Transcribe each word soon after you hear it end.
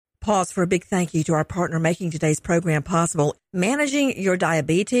Pause for a big thank you to our partner making today's program possible. Managing your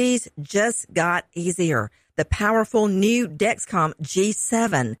diabetes just got easier. The powerful new Dexcom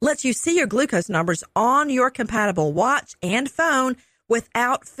G7 lets you see your glucose numbers on your compatible watch and phone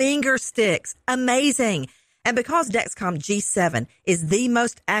without finger sticks. Amazing. And because Dexcom G7 is the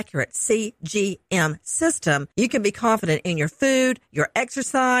most accurate CGM system, you can be confident in your food, your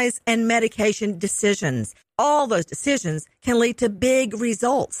exercise, and medication decisions. All those decisions can lead to big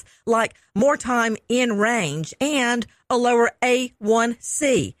results, like more time in range and a lower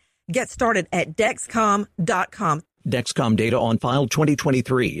A1C. Get started at Dexcom.com. Dexcom data on file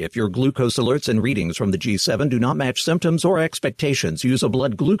 2023. If your glucose alerts and readings from the G7 do not match symptoms or expectations, use a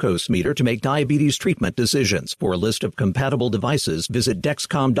blood glucose meter to make diabetes treatment decisions. For a list of compatible devices, visit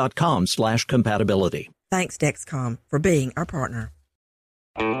Dexcom.com/compatibility. Thanks, Dexcom, for being our partner.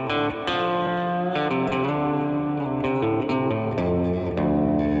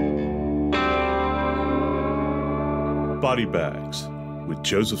 Body Bags with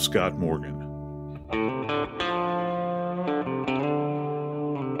Joseph Scott Morgan.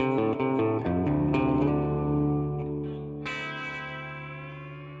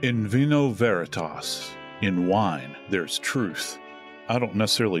 In vino veritas, in wine, there's truth. I don't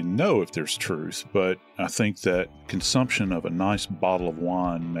necessarily know if there's truth, but I think that consumption of a nice bottle of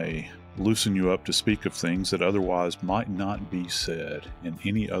wine may loosen you up to speak of things that otherwise might not be said in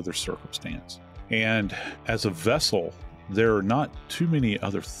any other circumstance. And as a vessel, there are not too many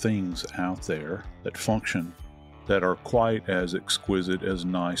other things out there that function that are quite as exquisite as a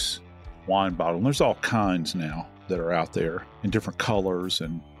nice wine bottle. And there's all kinds now that are out there in different colors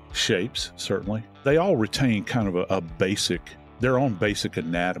and shapes, certainly. They all retain kind of their own basic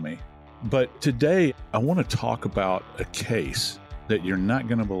anatomy. But today, I want to talk about a case that you're not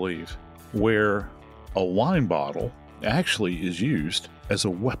going to believe, where a wine bottle actually is used as a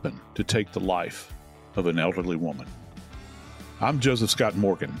weapon to take the life of an elderly woman. I'm Joseph Scott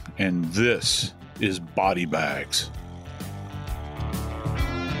Morgan, and this is Body Bags.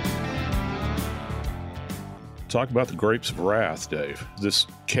 Talk about the grapes of wrath, Dave. This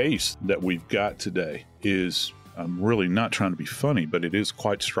case that we've got today is, I'm really not trying to be funny, but it is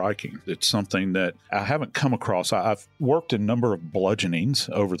quite striking. It's something that I haven't come across. I've worked a number of bludgeonings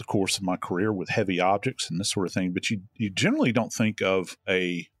over the course of my career with heavy objects and this sort of thing, but you generally don't think of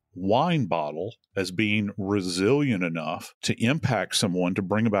a wine bottle as being resilient enough to impact someone to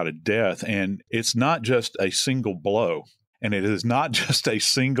bring about a death. And it's not just a single blow, and it is not just a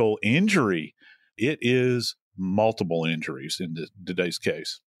single injury. It is multiple injuries in today's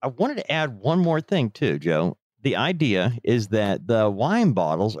case. I wanted to add one more thing too, Joe. The idea is that the wine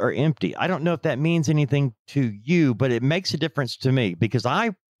bottles are empty. I don't know if that means anything to you, but it makes a difference to me, because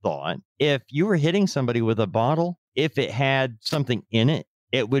I thought if you were hitting somebody with a bottle, if it had something in it,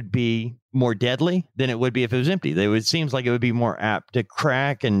 it would be more deadly than it would be if it was empty. It seems like it would be more apt to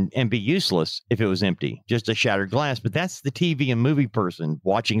crack and be useless if it was empty, just a shattered glass. But that's the TV and movie person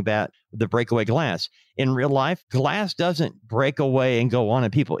watching that, the breakaway glass. In real life, glass doesn't break away and go on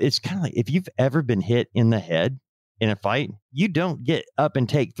at people. It's kind of like if you've ever been hit in the head in a fight, you don't get up and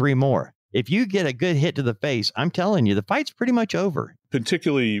take three more. If you get a good hit to the face, I'm telling you, the fight's pretty much over.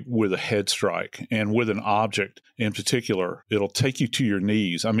 Particularly with a head strike and with an object in particular, it'll take you to your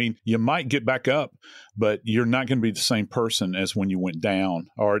knees. I mean, you might get back up, but you're not going to be the same person as when you went down,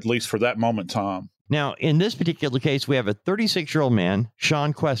 or at least for that moment in time. Now, in this particular case, we have a 36-year-old man,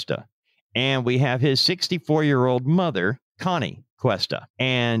 Sean Cuesta, and we have his 64-year-old mother, Connie Cuesta.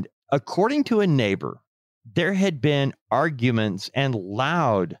 And according to a neighbor, there had been arguments, and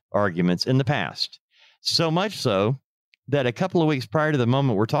loud arguments, in the past. So much so that a couple of weeks prior to the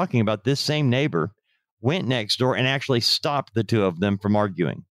moment we're talking about, this same neighbor went next door and actually stopped the two of them from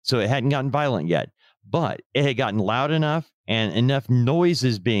arguing. So it hadn't gotten violent yet, but it had gotten loud enough and enough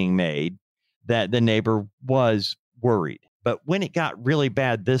noises being made that the neighbor was worried. But when it got really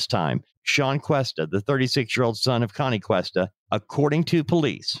bad this time, Sean Cuesta, the 36-year-old son of Connie Cuesta, according to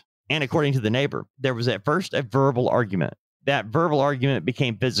police, and according to the neighbor, there was at first a verbal argument. That verbal argument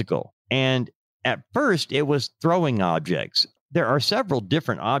became physical. And at first, it was throwing objects. There are several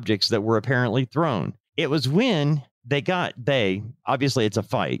different objects that were apparently thrown. It was when obviously it's a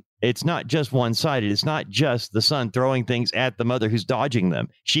fight. It's not just one-sided. It's not just the son throwing things at the mother who's dodging them.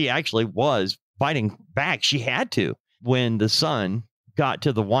 She actually was fighting back. She had to. When the son got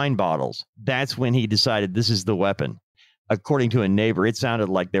to the wine bottles, that's when he decided this is the weapon. According to a neighbor, it sounded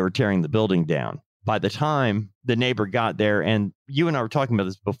like they were tearing the building down. By the time the neighbor got there, and you and I were talking about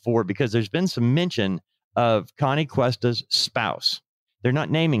this before, because there's been some mention of Connie Cuesta's spouse. They're not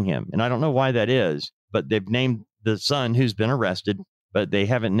naming him, and I don't know why that is, but they've named the son who's been arrested but they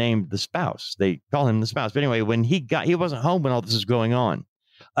haven't named the spouse. They call him the spouse. But anyway, when he wasn't home when all this is going on.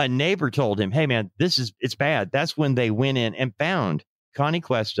 A neighbor told him, hey, man, it's bad. That's when they went in and found Connie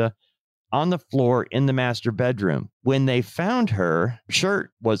Cuesta on the floor in the master bedroom. When they found her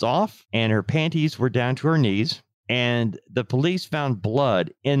shirt was off and her panties were down to her knees. And the police found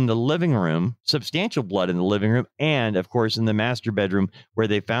blood in the living room, substantial blood in the living room. And of course, in the master bedroom where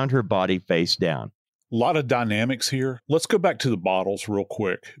they found her body face down. A lot of dynamics here. Let's go back to the bottles real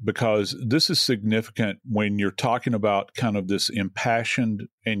quick, because this is significant when you're talking about kind of this impassioned,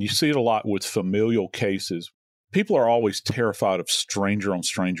 and you see it a lot with familial cases. People are always terrified of stranger on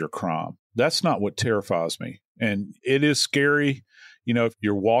stranger crime. That's not what terrifies me. And it is scary. You know, if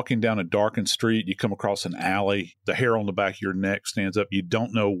you're walking down a darkened street, you come across an alley, the hair on the back of your neck stands up. You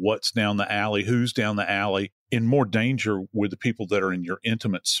don't know what's down the alley, who's down the alley. In more danger with the people that are in your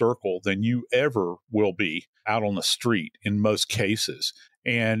intimate circle than you ever will be out on the street in most cases.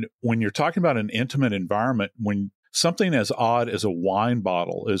 And when you're talking about an intimate environment, when something as odd as a wine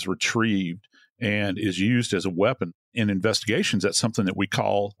bottle is retrieved and is used as a weapon in investigations, that's something that we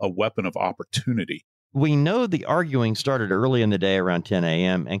call a weapon of opportunity. We know the arguing started early in the day around 10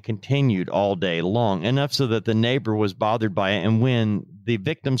 a.m. and continued all day long, enough so that the neighbor was bothered by it. And when the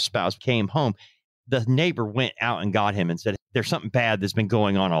victim's spouse came home, the neighbor went out and got him and said, there's something bad that's been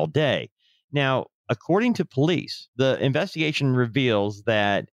going on all day. Now, according to police, the investigation reveals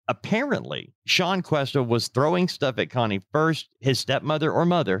that apparently Sean Cuesta was throwing stuff at Connie, first his stepmother or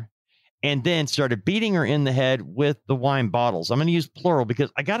mother, and then started beating her in the head with the wine bottles. I'm going to use plural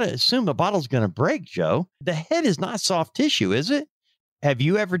because I got to assume the bottle's going to break, Joe. The head is not soft tissue, is it? Have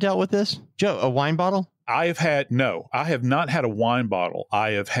you ever dealt with this, Joe, a wine bottle? I have not had a wine bottle.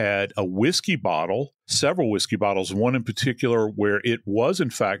 I have had a whiskey bottle, several whiskey bottles, one in particular where it was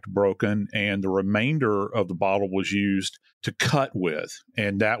in fact broken and the remainder of the bottle was used to cut with.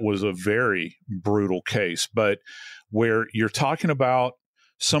 And that was a very brutal case. But where you're talking about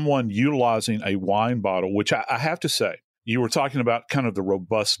someone utilizing a wine bottle, which I have to say, you were talking about kind of the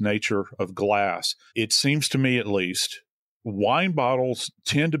robust nature of glass. It seems to me, at least, wine bottles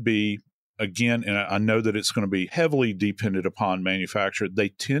tend to be, again, and I know that it's going to be heavily dependent upon manufacturer, they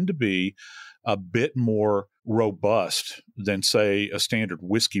tend to be a bit more robust than, say, a standard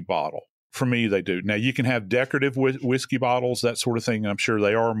whiskey bottle. For me, they do. Now, you can have decorative whiskey bottles, that sort of thing. I'm sure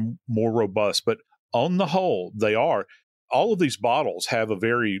they are more robust, but on the whole, they are. All of these bottles have a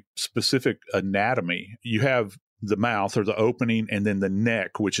very specific anatomy. You have the mouth or the opening and then the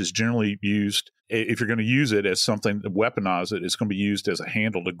neck, which is generally used, if you're going to use it as something to weaponize it, it's going to be used as a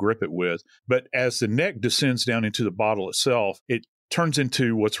handle to grip it with. But as the neck descends down into the bottle itself, it turns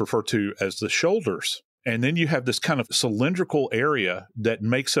into what's referred to as the shoulders. And then you have this kind of cylindrical area that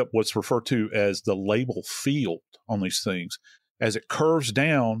makes up what's referred to as the label field on these things. As it curves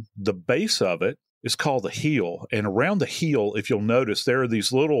down, the base of it is called the heel. And around the heel, if you'll notice, there are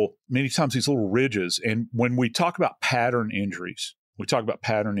many times these little ridges. And when we talk about pattern injuries,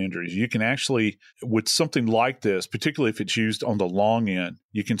 you can actually, with something like this, particularly if it's used on the long end,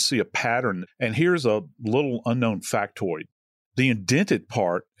 you can see a pattern. And here's a little unknown factoid. The indented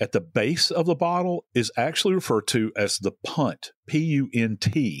part at the base of the bottle is actually referred to as the punt,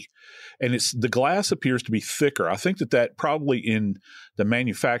 P-U-N-T. And the glass appears to be thicker. I think that probably in the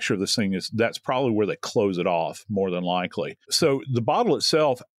manufacture of this thing that's probably where they close it off more than likely. So the bottle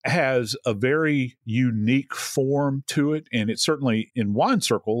itself has a very unique form to it. And it certainly, in wine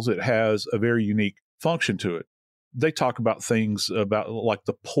circles, it has a very unique function to it. They talk about things about like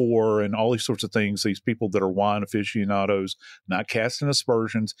the pour and all these sorts of things, these people that are wine aficionados, not casting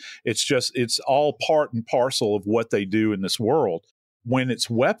aspersions. It's all part and parcel of what they do in this world. When it's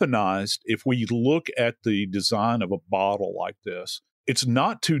weaponized, if we look at the design of a bottle like this, it's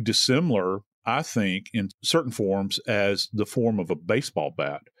not too dissimilar, I think, in certain forms as the form of a baseball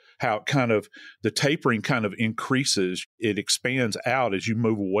bat. How the tapering kind of increases, it expands out as you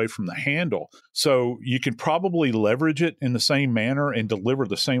move away from the handle. So you can probably leverage it in the same manner and deliver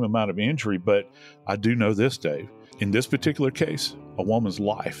the same amount of injury. But I do know this, Dave. In this particular case, a woman's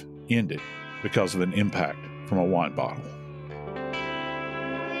life ended because of an impact from a wine bottle.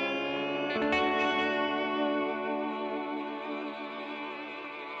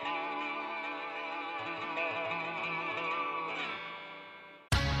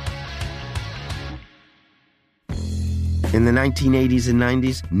 In the 1980s and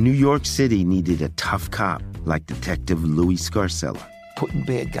 90s, New York City needed a tough cop like Detective Louis Scarcella. Putting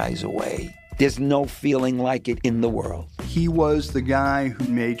bad guys away. There's no feeling like it in the world. He was the guy who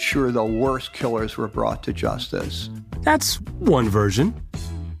made sure the worst killers were brought to justice. That's one version.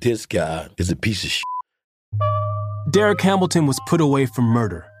 This guy is a piece of shit. Derek Hamilton was put away for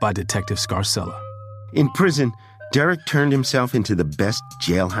murder by Detective Scarcella. In prison, Derek turned himself into the best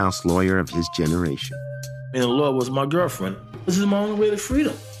jailhouse lawyer of his generation. And the law was my girlfriend. This is my only way to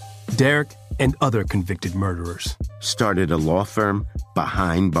freedom. Derek and other convicted murderers started a law firm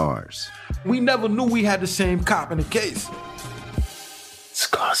behind bars. We never knew we had the same cop in the case.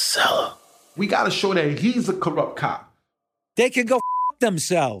 Scarcella. We got to show that he's a corrupt cop. They can go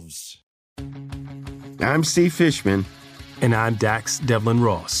themselves. I'm Steve Fishman. And I'm Dax Devlin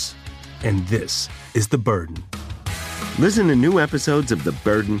Ross. And this is The Burden. Listen to new episodes of The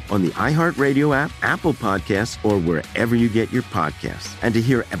Burden on the iHeartRadio app, Apple Podcasts, or wherever you get your podcasts. And to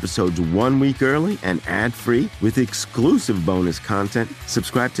hear episodes 1 week early and ad-free with exclusive bonus content,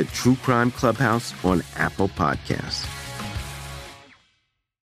 subscribe to True Crime Clubhouse on Apple Podcasts.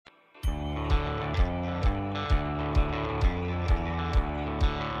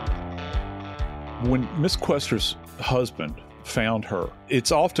 When Miss Cuesta's husband found her,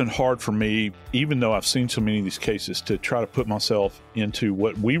 it's often hard for me, even though I've seen so many of these cases, to try to put myself into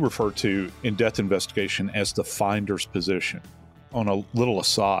what we refer to in death investigation as the finder's position. On a little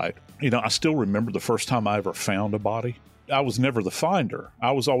aside, I still remember the first time I ever found a body. I was never the finder.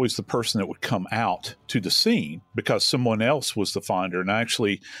 I was always the person that would come out to the scene because someone else was the finder. And I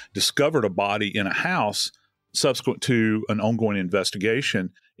actually discovered a body in a house subsequent to an ongoing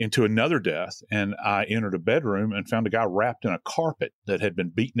investigation into another death. And I entered a bedroom and found a guy wrapped in a carpet that had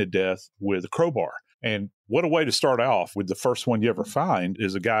been beaten to death with a crowbar. And what a way to start off with the first one you ever find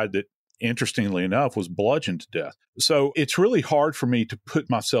is a guy that, interestingly enough, was bludgeoned to death. So it's really hard for me to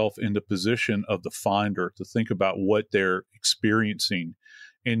put myself in the position of the finder to think about what they're experiencing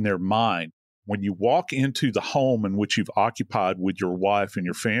in their mind. When you walk into the home in which you've occupied with your wife and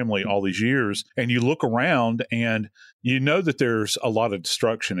your family all these years, and you look around and you know that there's a lot of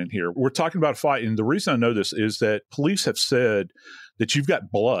destruction in here. We're talking about a fight. And the reason I know this is that police have said that you've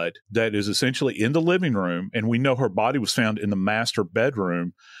got blood that is essentially in the living room. And we know her body was found in the master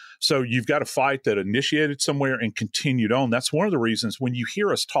bedroom. So you've got a fight that initiated somewhere and continued on. That's one of the reasons when you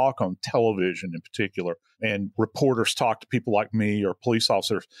hear us talk on television in particular, and reporters talk to people like me or police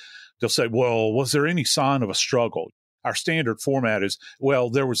officers, they'll say, well, was there any sign of a struggle? Our standard format is, well,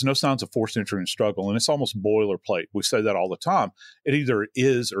 there was no signs of forced entry and struggle. And it's almost boilerplate. We say that all the time. It either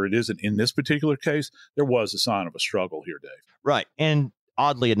is or it isn't. In this particular case, there was a sign of a struggle here, Dave. Right. And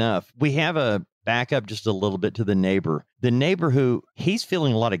oddly enough, we have a back up just a little bit to the neighbor who he's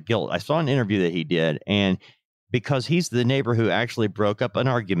feeling a lot of guilt. I saw an interview that he did, and because he's the neighbor who actually broke up an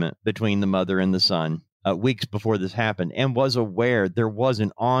argument between the mother and the son weeks before this happened and was aware there was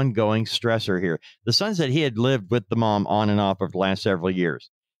an ongoing stressor here. The son said he had lived with the mom on and off over the last several years.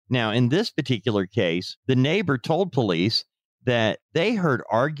 Now, in this particular case, the neighbor told police that they heard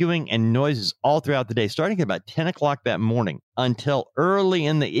arguing and noises all throughout the day, starting at about 10 o'clock that morning until early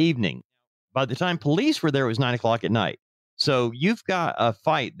in the evening. By the time police were there, it was 9 o'clock at night. So you've got a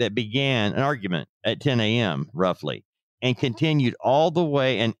fight that began, an argument at 10 a.m. roughly, and continued all the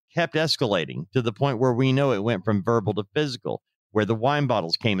way and kept escalating to the point where we know it went from verbal to physical, where the wine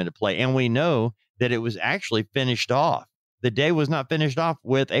bottles came into play. And we know that it was actually finished off. The day was not finished off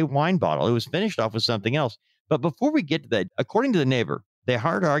with a wine bottle. It was finished off with something else. But before we get to that, according to the neighbor, they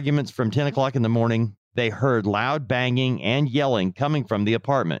heard arguments from 10 o'clock in the morning. They heard loud banging and yelling coming from the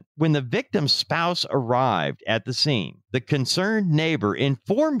apartment. When the victim's spouse arrived at the scene, the concerned neighbor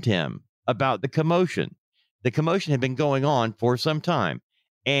informed him about the commotion. The commotion had been going on for some time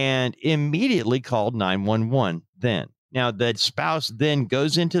and immediately called 911 then. Now, the spouse then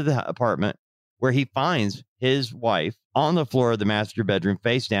goes into the apartment where he finds his wife on the floor of the master bedroom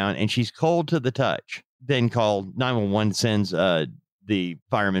face down, and she's cold to the touch. Then called 911, sends the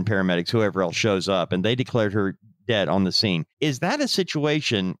firemen, paramedics, whoever else shows up, and they declared her dead on the scene. Is that a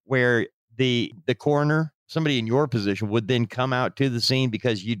situation where the coroner, somebody in your position, would then come out to the scene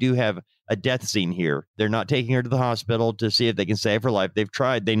because you do have a death scene here? They're not taking her to the hospital to see if they can save her life. They've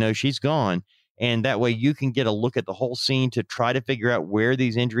tried. They know she's gone. And that way you can get a look at the whole scene to try to figure out where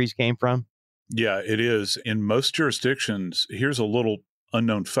these injuries came from? Yeah, it is. In most jurisdictions, here's a little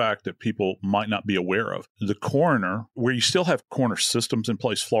unknown fact that people might not be aware of. The coroner, where you still have coroner systems in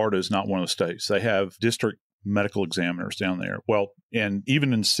place, Florida is not one of the states. They have district medical examiners down there. Well, and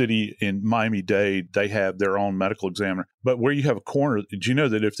even in the city in Miami-Dade, they have their own medical examiner. But where you have a coroner, do you know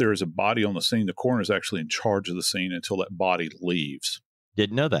that if there is a body on the scene, the coroner is actually in charge of the scene until that body leaves?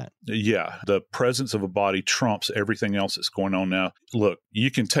 Didn't know that. Yeah. The presence of a body trumps everything else that's going on now. Look,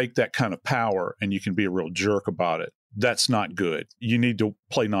 you can take that kind of power and you can be a real jerk about it. That's not good. You need to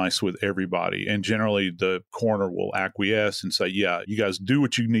play nice with everybody. And generally the coroner will acquiesce and say, yeah, you guys do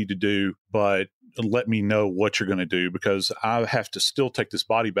what you need to do, but let me know what you're going to do, because I have to still take this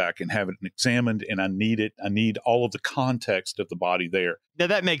body back and have it examined, and I need it. I need all of the context of the body there. Now,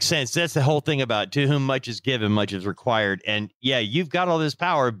 that makes sense. That's the whole thing about to whom much is given, much is required. And yeah, you've got all this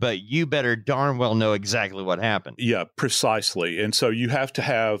power, but you better darn well know exactly what happened. Yeah, precisely. And so you have to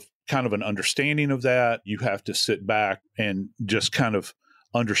have kind of an understanding of that. You have to sit back and just kind of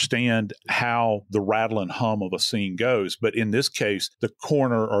understand how the rattle and hum of a scene goes. But in this case, the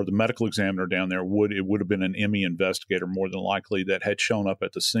coroner or the medical examiner down there would have been an ME investigator more than likely that had shown up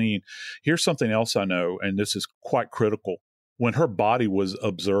at the scene. Here's something else I know, and this is quite critical. When her body was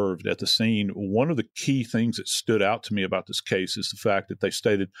observed at the scene, one of the key things that stood out to me about this case is the fact that they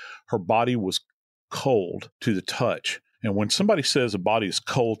stated her body was cold to the touch. And when somebody says a body is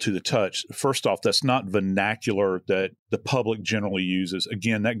cold to the touch, first off, that's not vernacular that the public generally uses.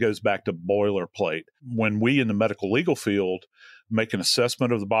 Again, that goes back to boilerplate. When we in the medical legal field make an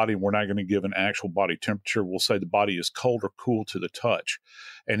assessment of the body, we're not going to give an actual body temperature. We'll say the body is cold or cool to the touch.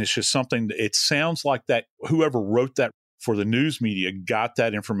 And it's just something that it sounds like that whoever wrote that for the news media got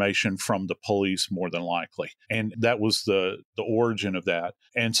that information from the police more than likely. And that was the origin of that.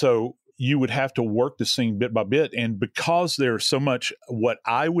 And so you would have to work the scene bit by bit. And because there's so much, what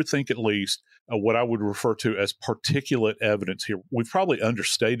I would think at least, what I would refer to as particulate evidence here, we've probably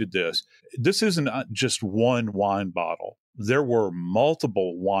understated this. This isn't just one wine bottle. There were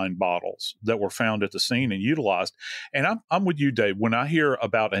multiple wine bottles that were found at the scene and utilized. And I'm with you, Dave. When I hear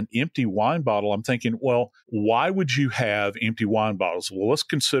about an empty wine bottle, I'm thinking, well, why would you have empty wine bottles? Well, let's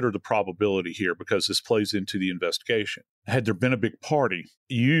consider the probability here, because this plays into the investigation. Had there been a big party,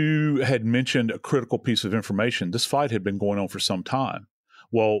 you had mentioned a critical piece of information. This fight had been going on for some time.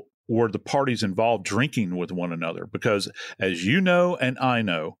 Well, were the parties involved drinking with one another? Because as you know, and I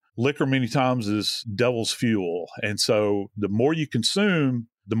know, liquor many times is devil's fuel. And so the more you consume,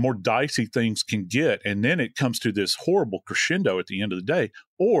 the more dicey things can get. And then it comes to this horrible crescendo at the end of the day.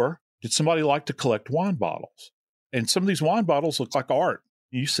 Or did somebody like to collect wine bottles? And some of these wine bottles look like art.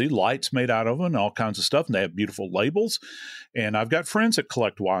 You see lights made out of them and all kinds of stuff, and they have beautiful labels. And I've got friends that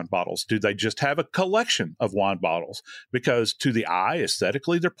collect wine bottles. Do they just have a collection of wine bottles? Because to the eye,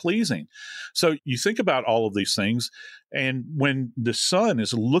 aesthetically, they're pleasing. So you think about all of these things, and when the son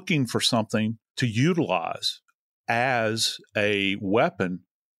is looking for something to utilize as a weapon,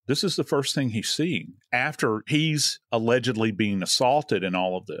 this is the first thing he's seeing after he's allegedly being assaulted in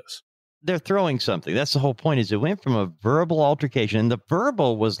all of this. They're throwing something. That's the whole point, is it went from a verbal altercation, and the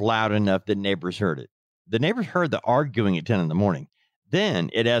verbal was loud enough that neighbors heard it. The neighbors heard the arguing at 10 in the morning.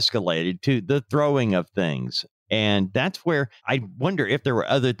 Then it escalated to the throwing of things. And that's where I wonder if there were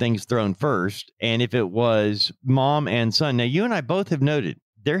other things thrown first, and if it was mom and son. Now, you and I both have noted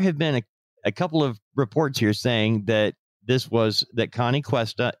there have been a couple of reports here saying that that Connie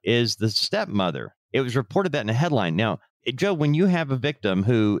Cuesta is the stepmother. It was reported that in a headline. Now, Joe, when you have a victim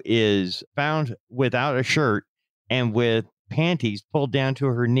who is found without a shirt and with panties pulled down to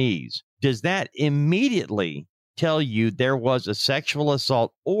her knees, does that immediately tell you there was a sexual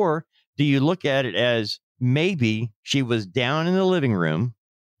assault? Or do you look at it as maybe she was down in the living room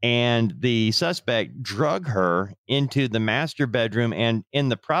and the suspect drug her into the master bedroom, and in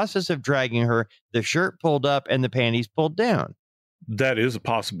the process of dragging her, the shirt pulled up and the panties pulled down? That is a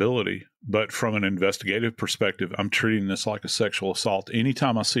possibility, but from an investigative perspective, I'm treating this like a sexual assault.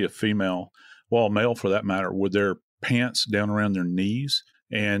 Anytime I see a female, well, a male for that matter, with their pants down around their knees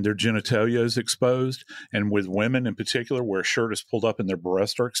and their genitalia is exposed, and with women in particular where a shirt is pulled up and their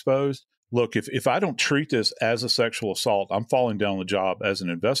breasts are exposed, look, if I don't treat this as a sexual assault, I'm falling down the job as an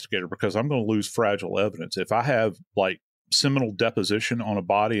investigator, because I'm going to lose fragile evidence. If I have seminal deposition on a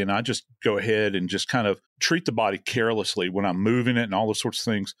body and I just go ahead and just kind of treat the body carelessly when I'm moving it and all those sorts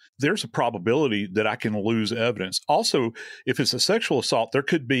of things, there's a probability that I can lose evidence. Also, if it's a sexual assault, there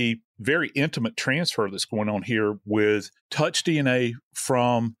could be very intimate transfer that's going on here with touch DNA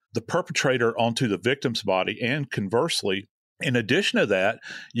from the perpetrator onto the victim's body, and conversely. In addition to that,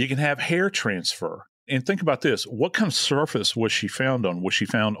 you can have hair transfer. And think about this. What kind of surface was she found on? Was she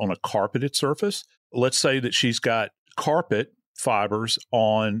found on a carpeted surface? Let's say that she's got carpet fibers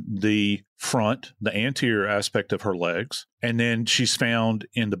on the front, the anterior aspect of her legs. And then she's found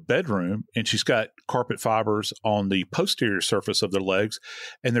in the bedroom and she's got carpet fibers on the posterior surface of their legs.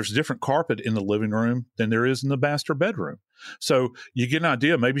 And there's different carpet in the living room than there is in the master bedroom. So you get an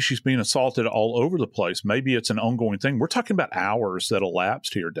idea. Maybe she's being assaulted all over the place. Maybe it's an ongoing thing. We're talking about hours that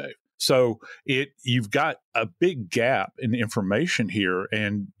elapsed here, Dave. So you've got a big gap in information here,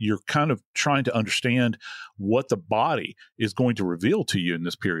 and you're kind of trying to understand what the body is going to reveal to you in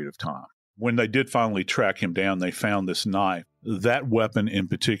this period of time. When they did finally track him down, they found this knife. That weapon in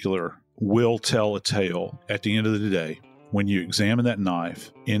particular will tell a tale at the end of the day. When you examine that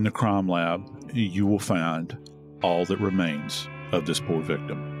knife in the crime lab, you will find all that remains of this poor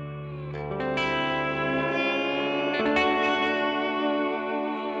victim.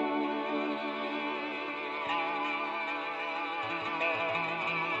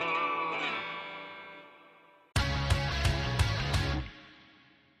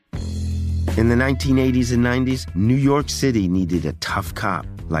 In the 1980s and 90s, New York City needed a tough cop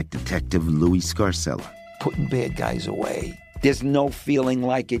like Detective Louis Scarcella. Putting bad guys away. There's no feeling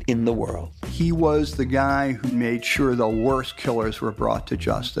like it in the world. He was the guy who made sure the worst killers were brought to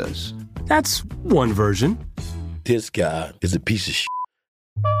justice. That's one version. This guy is a piece of shit.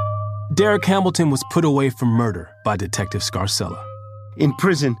 Derek Hamilton was put away for murder by Detective Scarcella. In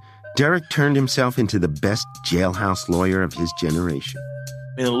prison, Derek turned himself into the best jailhouse lawyer of his generation.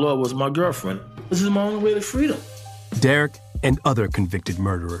 And the law was my girlfriend. This is my only way to freedom. Derek and other convicted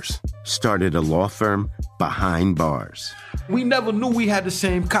murderers started a law firm behind bars. We never knew we had the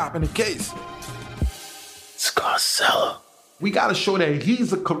same cop in the case. Scarcella. We gotta show that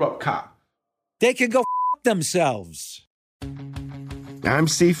he's a corrupt cop. They can go f*** themselves. I'm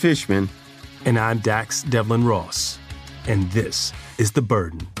Steve Fishman. And I'm Dax Devlin Ross. And this is The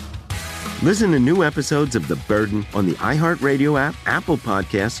Burden. Listen to new episodes of The Burden on the iHeartRadio app, Apple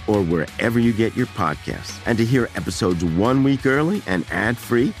Podcasts, or wherever you get your podcasts. And to hear episodes 1 week early and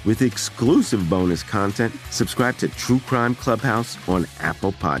ad-free with exclusive bonus content, subscribe to True Crime Clubhouse on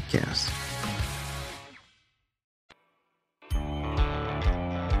Apple Podcasts.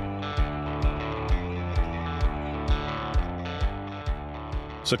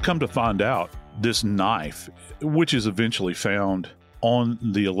 So come to find out, this knife, which is eventually found on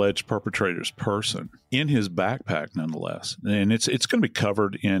the alleged perpetrator's person, in his backpack nonetheless. And it's going to be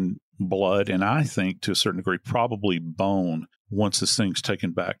covered in blood, and I think to a certain degree probably bone once this thing's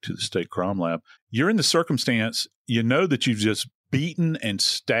taken back to the state crime lab. You're in the circumstance, you know that you've just beaten and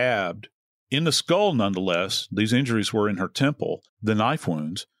stabbed in the skull nonetheless. These injuries were in her temple, the knife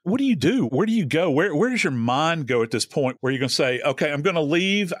wounds. What do you do? Where do you go? Where does your mind go at this point where you're going to say, okay, I'm going to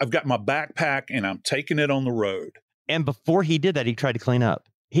leave. I've got my backpack and I'm taking it on the road? And before he did that, he tried to clean up.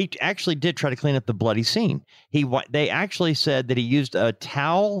 He actually did try to clean up the bloody scene. They actually said that he used a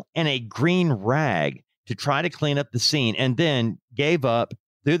towel and a green rag to try to clean up the scene, and then gave up,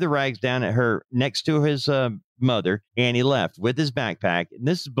 threw the rags down at her next to his mother, and he left with his backpack. And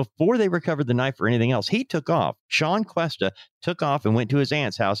this is before they recovered the knife or anything else. He took off. Sean Cuesta took off and went to his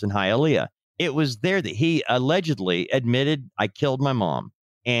aunt's house in Hialeah. It was there that he allegedly admitted, I killed my mom,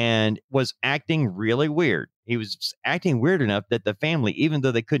 and was acting really weird. He was acting weird enough that the family, even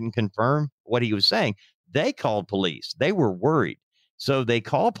though they couldn't confirm what he was saying, they called police. They were worried. So they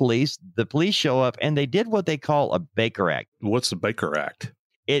call police. The police show up, and they did what they call a Baker Act. What's the Baker Act?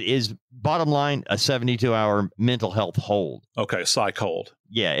 It is, bottom line, a 72-hour mental health hold. Okay, psych hold.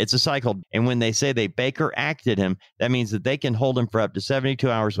 Yeah, it's a psych hold. And when they say they Baker Acted him, that means that they can hold him for up to 72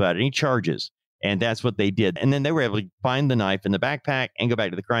 hours without any charges. And that's what they did. And then they were able to find the knife in the backpack and go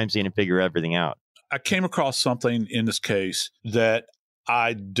back to the crime scene and figure everything out. I came across something in this case that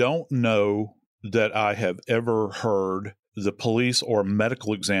I don't know that I have ever heard the police or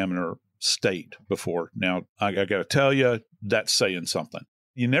medical examiner state before. Now, I got to tell you, that's saying something.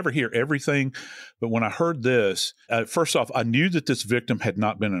 You never hear everything, but when I heard this, first off, I knew that this victim had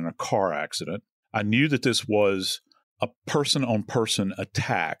not been in a car accident. I knew that this was a person-on-person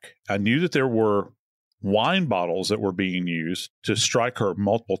attack. I knew that there were wine bottles that were being used to strike her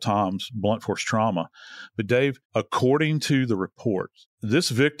multiple times, blunt force trauma. But Dave, according to the reports, this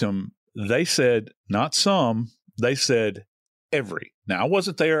victim, they said, not some, they said every. Now, I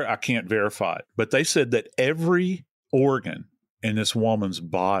wasn't there, I can't verify it, but they said that every organ in this woman's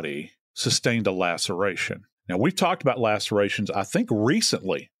body sustained a laceration. Now, we've talked about lacerations, I think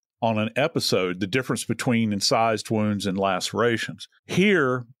recently on an episode, the difference between incised wounds and lacerations.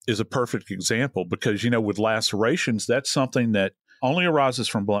 Here is a perfect example because, with lacerations, that's something that only arises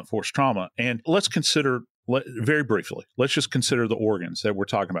from blunt force trauma. And let's consider, very briefly, let's just consider the organs that we're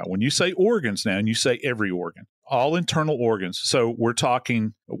talking about. When you say organs now, and you say every organ, all internal organs. So we're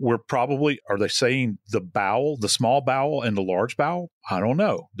probably, are they saying the bowel, the small bowel and the large bowel? I don't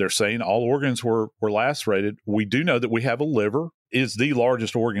know. They're saying all organs were lacerated. We do know that we have a liver. is the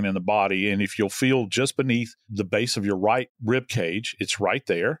largest organ in the body. And if you'll feel just beneath the base of your right rib cage, it's right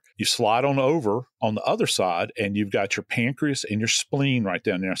there. You slide on over on the other side, and you've got your pancreas and your spleen right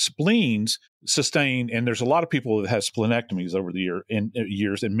down there. Spleens sustain, and there's a lot of people that have splenectomies over the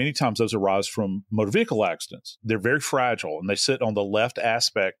years, and many times those arise from motor vehicle accidents. They're very fragile, and they sit on the left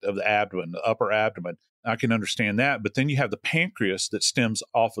aspect of the abdomen, the upper abdomen. I can understand that. But then you have the pancreas that stems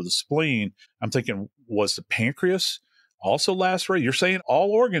off of the spleen. I'm thinking, was the pancreas also lacerated? You're saying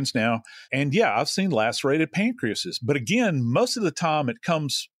all organs now. And yeah, I've seen lacerated pancreases. But again, most of the time it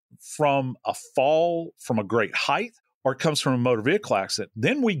comes from a fall from a great height, or it comes from a motor vehicle accident.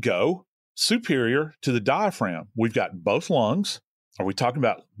 Then we go superior to the diaphragm. We've got both lungs. Are we talking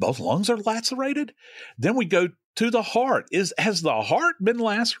about both lungs are lacerated? Then we go to the heart. Has the heart been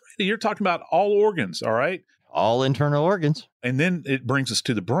lacerated? You're talking about all organs, all right? All internal organs. And then it brings us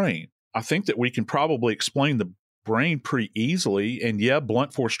to the brain. I think that we can probably explain the brain pretty easily. And yeah,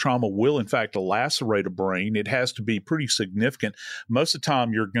 blunt force trauma will, in fact, lacerate a brain. It has to be pretty significant. Most of the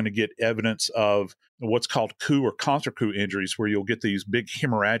time, you're going to get evidence of what's called coup or contra coup injuries, where you'll get these big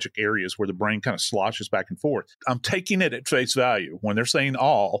hemorrhagic areas where the brain kind of sloshes back and forth. I'm taking it at face value. When they're saying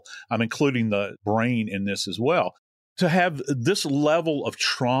all, I'm including the brain in this as well. To have this level of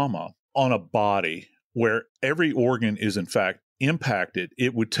trauma on a body where every organ is, in fact, impacted,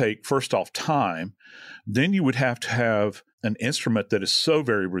 it would take, first off, time. Then you would have to have an instrument that is so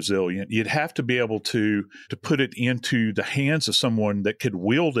very resilient. You'd have to be able to put it into the hands of someone that could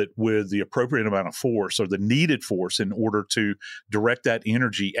wield it with the appropriate amount of force, or the needed force, in order to direct that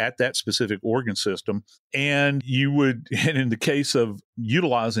energy at that specific organ system. And you would, and in the case of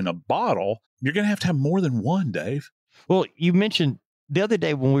utilizing a bottle, you're going to have more than one, Dave. Well, you mentioned the other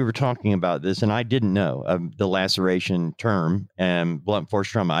day when we were talking about this, and I didn't know the laceration term and blunt force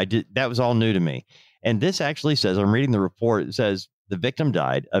trauma. That was all new to me. And this actually says, I'm reading the report, it says the victim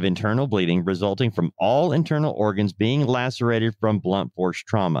died of internal bleeding resulting from all internal organs being lacerated from blunt force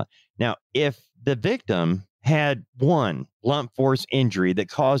trauma. Now, if the victim had one blunt force injury that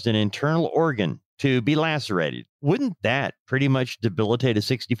caused an internal organ to be lacerated, wouldn't that pretty much debilitate a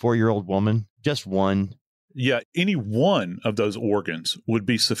 64-year-old woman? Just one? Yeah, any one of those organs would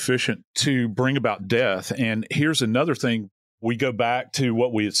be sufficient to bring about death. And here's another thing. We go back to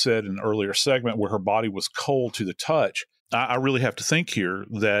what we had said in an earlier segment, where her body was cold to the touch. I really have to think here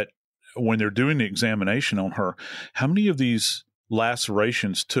that when they're doing the examination on her, how many of these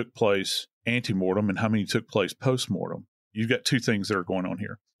lacerations took place antemortem and how many took place postmortem? You've got two things that are going on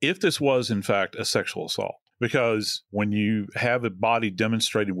here. If this was, in fact, a sexual assault, because when you have a body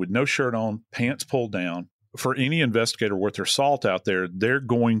demonstrated with no shirt on, pants pulled down, for any investigator worth their salt out there,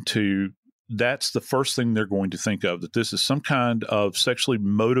 that's the first thing they're going to think of, that this is some kind of sexually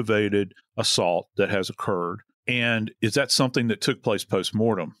motivated assault that has occurred. And is that something that took place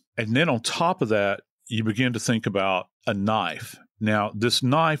post-mortem? And then on top of that, you begin to think about a knife. Now, this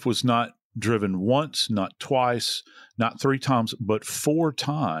knife was not driven once, not twice, not 3 times, but 4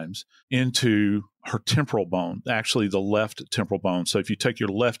 times into her temporal bone, actually the left temporal bone. So if you take your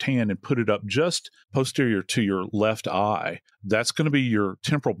left hand and put it up just posterior to your left eye, that's going to be your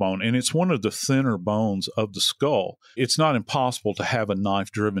temporal bone. And it's one of the thinner bones of the skull. It's not impossible to have a knife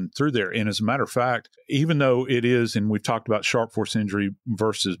driven through there. And as a matter of fact, even though it is, and we've talked about sharp force injury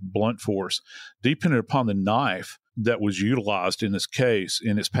versus blunt force, depending upon the knife that was utilized in this case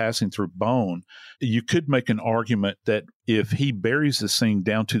and it's passing through bone, you could make an argument that if he buries this thing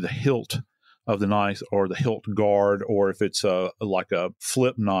down to the hilt of the knife, or the hilt guard, or if it's like a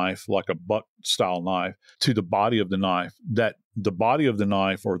flip knife, like a buck style knife, to the body of the knife, that the body of the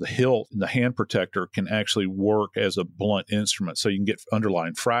knife or the hilt, the hand protector, can actually work as a blunt instrument. So you can get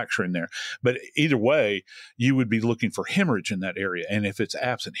underlying fracture in there. But either way, you would be looking for hemorrhage in that area. And if it's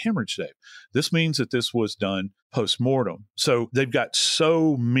absent hemorrhage, Dave, this means that this was done post-mortem. So they've got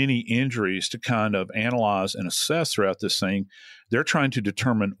so many injuries to kind of analyze and assess throughout this thing. They're trying to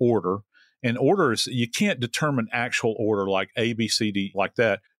determine order. And order is, you can't determine actual order like A, B, C, D, like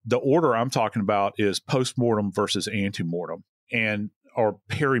that. The order I'm talking about is postmortem versus antemortem, or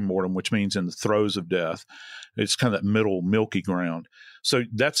perimortem, which means in the throes of death. It's kind of that middle milky ground. So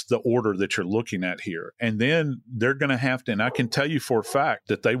that's the order that you're looking at here. And then they're going to have to, and I can tell you for a fact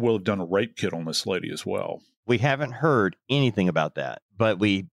that they will have done a rape kit on this lady as well. We haven't heard anything about that, but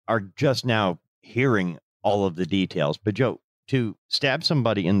we are just now hearing all of the details. But Joe, to stab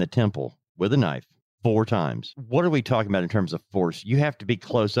somebody in the temple with a knife 4 times. What are we talking about in terms of force? You have to be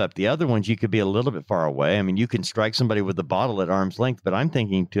close up. The other ones, you could be a little bit far away. I mean, you can strike somebody with a bottle at arm's length, but I'm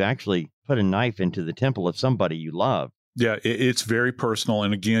thinking to actually put a knife into the temple of somebody you love. Yeah, it's very personal.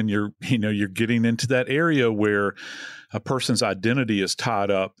 And again, you're getting into that area where a person's identity is tied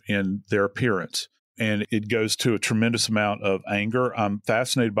up in their appearance. And it goes to a tremendous amount of anger. I'm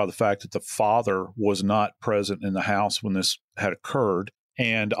fascinated by the fact that the father was not present in the house when this had occurred.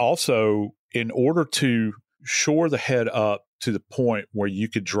 And also, in order to shore the head up to the point where you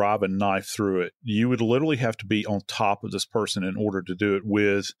could drive a knife through it, you would literally have to be on top of this person in order to do it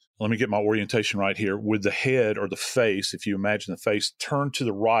with, let me get my orientation right here, with the head or the face, if you imagine the face, turned to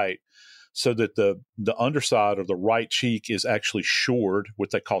the right so that the underside of the right cheek is actually shored, what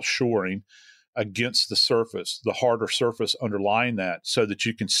they call shoring, against the surface, the harder surface underlying that, so that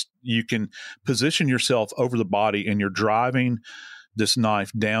you can position yourself over the body and you're driving this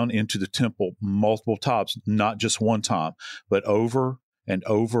knife down into the temple multiple times, not just one time, but over and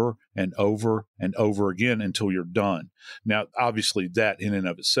over and over and over again until you're done. Now, obviously, that in and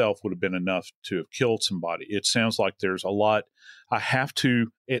of itself would have been enough to have killed somebody. It sounds like there's a lot. I have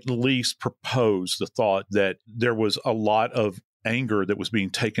to at least propose the thought that there was a lot of anger that was being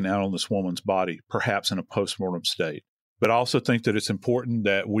taken out on this woman's body, perhaps in a postmortem state. But I also think that it's important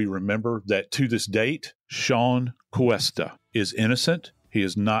that we remember that to this date, Sean Cuesta is innocent. He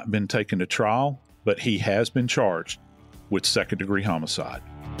has not been taken to trial, but he has been charged with second-degree homicide.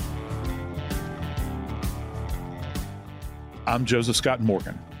 I'm Joseph Scott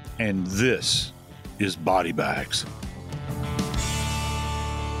Morgan, and this is Body Bags.